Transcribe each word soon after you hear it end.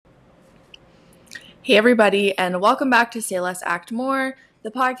Hey, everybody, and welcome back to Say Less, Act More,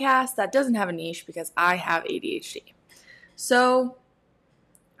 the podcast that doesn't have a niche because I have ADHD. So,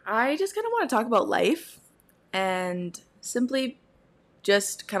 I just kind of want to talk about life and simply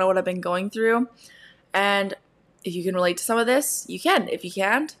just kind of what I've been going through. And if you can relate to some of this, you can. If you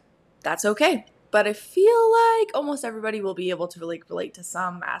can't, that's okay. But I feel like almost everybody will be able to relate to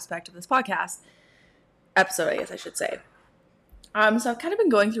some aspect of this podcast episode, I guess I should say. So I've kind of been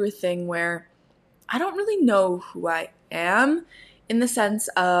going through a thing where I don't really know who I am in the sense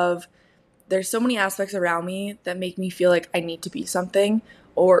of there's so many aspects around me that make me feel like I need to be something,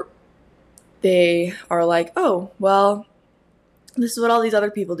 or they are like, oh, well, this is what all these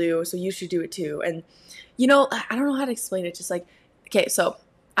other people do, so you should do it too. And, I don't know how to explain it. Just like, okay, so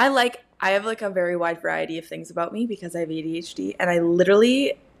I have like a very wide variety of things about me because I have ADHD and I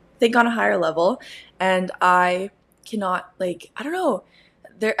literally think on a higher level and I cannot, I don't know.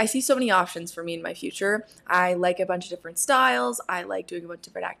 I see so many options for me in my future. I like a bunch of different styles. I like doing a bunch of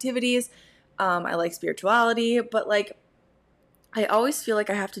different activities. I like spirituality, but I always feel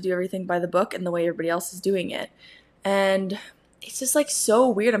like I have to do everything by the book and the way everybody else is doing it. And it's just like so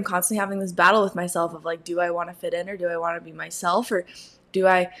weird. I'm constantly having this battle with myself of like, do I want to fit in or do I want to be myself? Or do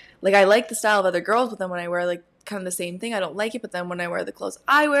I like the style of other girls, but then when I wear like kind of the same thing, I don't like it. But then when I wear the clothes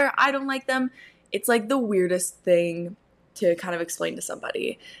I wear, I don't like them. It's like the weirdest thing to kind of explain to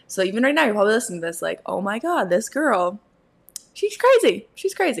somebody. So even right now, you're probably listening to this like, oh my God, this girl, she's crazy.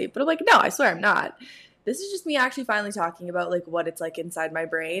 She's crazy. But I'm like, no, I swear I'm not. This is just me actually finally talking about like what it's like inside my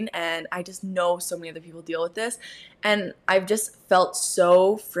brain. And I just know so many other people deal with this. And I've just felt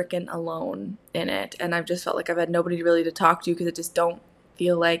so freaking alone in it. And I've just felt like I've had nobody really to talk to because I just don't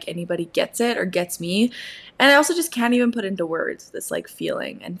feel like anybody gets it or gets me. And I also just can't even put into words this like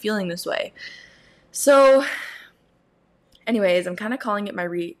feeling and feeling this way. So anyways, I'm kind of calling it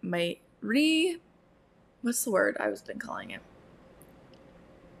what's the word I was been calling it?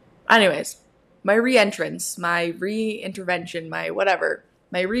 Anyways, my re-entrance, my re-intervention, my whatever,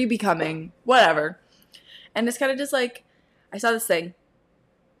 my re-becoming, whatever. And it's kind of just like, I saw this thing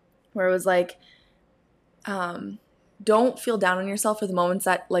where it was like, don't feel down on yourself for the moments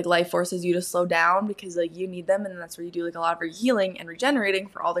that like life forces you to slow down because like you need them, and that's where you do like a lot of your healing and regenerating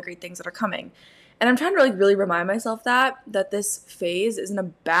for all the great things that are coming. And I'm trying to like really remind myself that this phase isn't a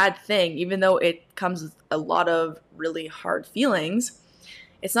bad thing, even though it comes with a lot of really hard feelings.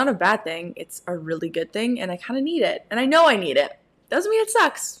 It's not a bad thing. It's a really good thing, and I kind of need it. And I know I need it. Doesn't mean it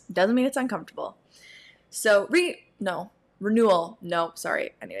sucks. Doesn't mean it's uncomfortable. So renewal. No,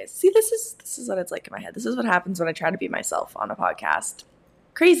 sorry. Anyways, see, this is what it's like in my head. This is what happens when I try to be myself on a podcast.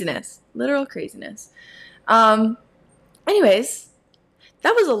 Craziness, literal craziness. Anyways,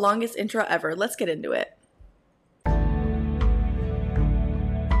 that was the longest intro ever. Let's get into it.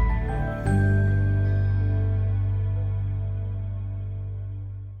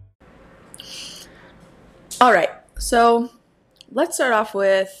 All right, so let's start off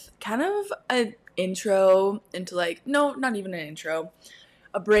with kind of an intro into like, no, not even an intro,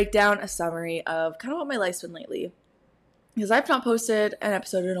 a breakdown, a summary of kind of what my life's been lately. Because I've not posted an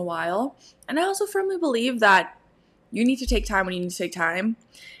episode in a while, and I also firmly believe that you need to take time when you need to take time.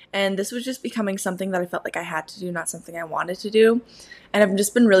 And this was just becoming something that I felt like I had to do, not something I wanted to do. And I've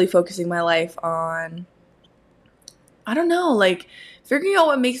just been really focusing my life on, I don't know, like figuring out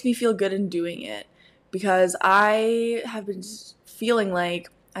what makes me feel good in doing it. Because I have been just feeling like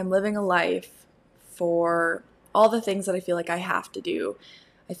I'm living a life for all the things that I feel like I have to do.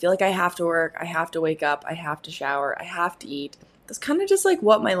 I feel like I have to work, I have to wake up, I have to shower, I have to eat. That's kind of just like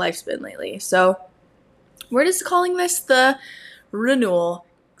what my life's been lately. So we're just calling this the renewal,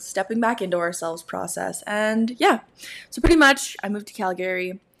 stepping back into ourselves process. And yeah, so pretty much I moved to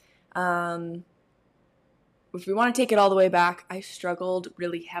Calgary. If we want to take it all the way back, I struggled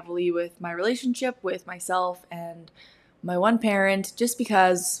really heavily with my relationship with myself and my one parent just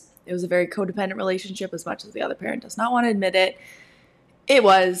because it was a very codependent relationship as much as the other parent does not want to admit it. It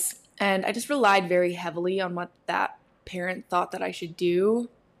was, and I just relied very heavily on what that parent thought that I should do.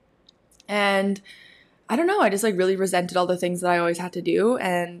 And I don't know, I just like really resented all the things that I always had to do,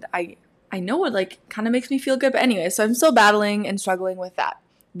 and I know it like kind of makes me feel good. But anyway, so I'm still battling and struggling with that.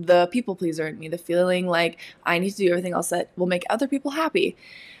 The people pleaser in me, the feeling like I need to do everything else that will make other people happy.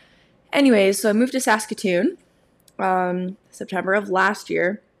 Anyways, so I moved to Saskatoon, September of last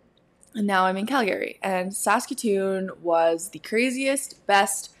year, and now I'm in Calgary. And Saskatoon was the craziest,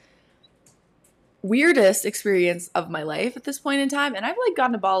 best, weirdest experience of my life at this point in time. And I've like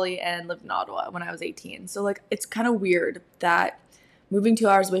gone to Bali and lived in Ottawa when I was 18. So like it's kind of weird that moving 2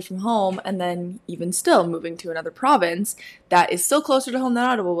 hours away from home and then even still moving to another province that is still closer to home than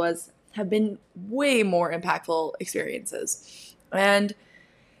Ottawa was have been way more impactful experiences. And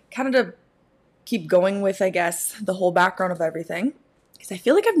kind of to keep going with, I guess, the whole background of everything, because I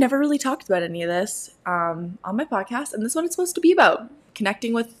feel like I've never really talked about any of this on my podcast, and this is what it's supposed to be about,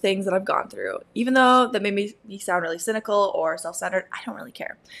 connecting with things that I've gone through. Even though that made me sound really cynical or self-centered, I don't really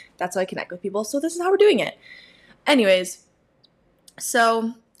care. That's how I connect with people, so this is how we're doing it. Anyways,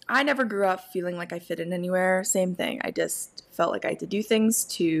 so I never grew up feeling like I fit in anywhere. Same thing. I just felt like I had to do things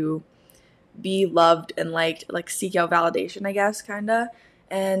to be loved and liked, like seek out validation, I guess, kind of.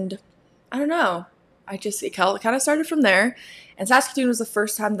 And I don't know. It kind of started from there. And Saskatoon was the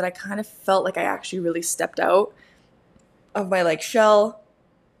first time that I kind of felt like I actually really stepped out of my like shell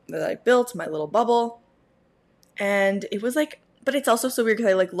that I built, my little bubble. And it was like, but it's also so weird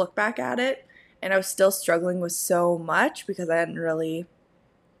because I like look back at it and I was still struggling with so much because I hadn't really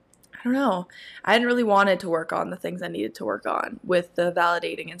wanted to work on the things I needed to work on with the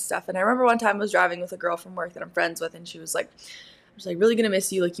validating and stuff. And I remember one time I was driving with a girl from work that I'm friends with, and she was like, I was like, really gonna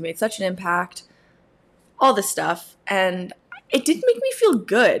miss you. Like, you made such an impact, all this stuff. And it didn't make me feel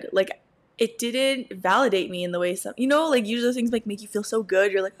good. Like, it didn't validate me in the way some, like usually things make you feel so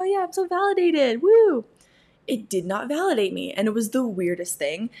good. You're like, oh yeah, I'm so validated. Woo. It did not validate me. And it was the weirdest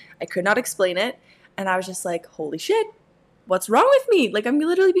thing. I could not explain it. And I was just like, holy shit. What's wrong with me? Like, I'm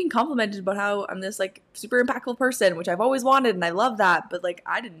literally being complimented about how I'm this like super impactful person, which I've always wanted, and I love that, but like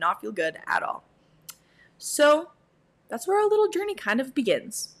I did not feel good at all. So that's where our little journey kind of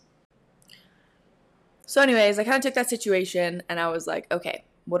begins. So anyways, I kind of took that situation and I was like, okay,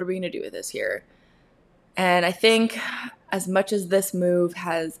 what are we going to do with this here? And I think as much as this move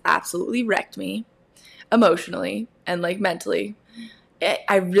has absolutely wrecked me emotionally and like mentally,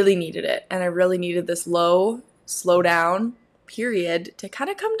 I really needed it. And I really needed this slow down period to kind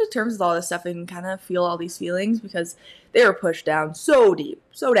of come to terms with all this stuff and kind of feel all these feelings because they were pushed down so deep,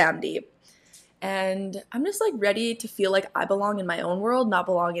 so damn deep. And I'm just like ready to feel like I belong in my own world, not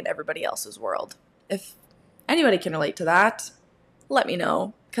belong in everybody else's world. If anybody can relate to that, let me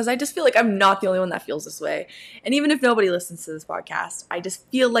know, because I just feel like I'm not the only one that feels this way. And even if nobody listens to this podcast, I just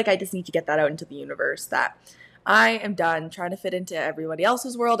feel like I just need to get that out into the universe that I am done trying to fit into everybody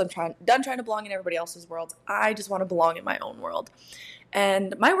else's world. I'm done trying to belong in everybody else's world. I just want to belong in my own world.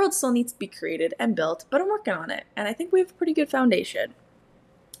 And my world still needs to be created and built, but I'm working on it. And I think we have a pretty good foundation.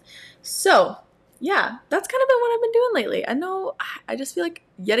 So, yeah, that's kind of been what I've been doing lately. I just feel like,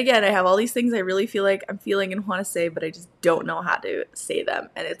 yet again, I have all these things I really feel like I'm feeling and want to say, but I just don't know how to say them.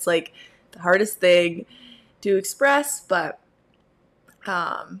 And it's like the hardest thing to express. But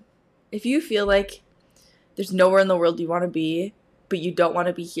if you feel like there's nowhere in the world you want to be, but you don't want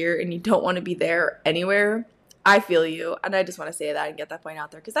to be here and you don't want to be there anywhere, I feel you. And I just want to say that and get that point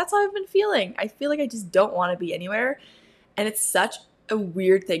out there because that's how I've been feeling. I feel like I just don't want to be anywhere. And it's such a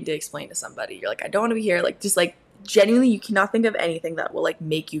weird thing to explain to somebody. You're like, I don't want to be here. Like, just like genuinely, you cannot think of anything that will like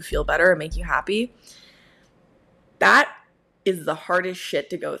make you feel better or make you happy. That is the hardest shit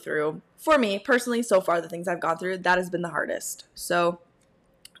to go through. For me, personally, so far, the things I've gone through, that has been the hardest. So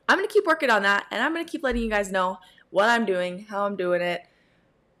I'm going to keep working on that, and I'm going to keep letting you guys know what I'm doing, how I'm doing it,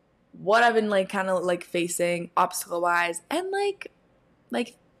 what I've been like kind of like facing obstacle-wise, and like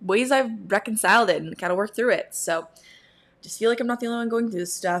ways I've reconciled it and kind of worked through it. So just feel like I'm not the only one going through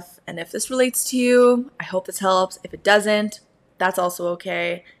this stuff. And if this relates to you, I hope this helps. If it doesn't, that's also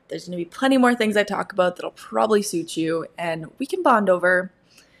okay. There's going to be plenty more things I talk about that'll probably suit you, and we can bond over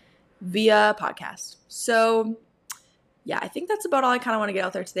via podcast. So yeah, I think that's about all I kind of want to get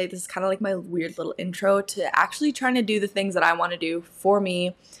out there today. This is kind of like my weird little intro to actually trying to do the things that I want to do for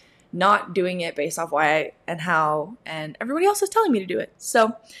me, not doing it based off why and how and everybody else is telling me to do it.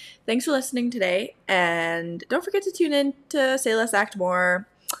 So thanks for listening today, and don't forget to tune in to Say Less Act More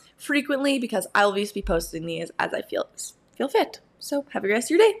frequently because I'll always be posting these as I feel fit. So have a great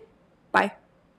rest of your day. Bye.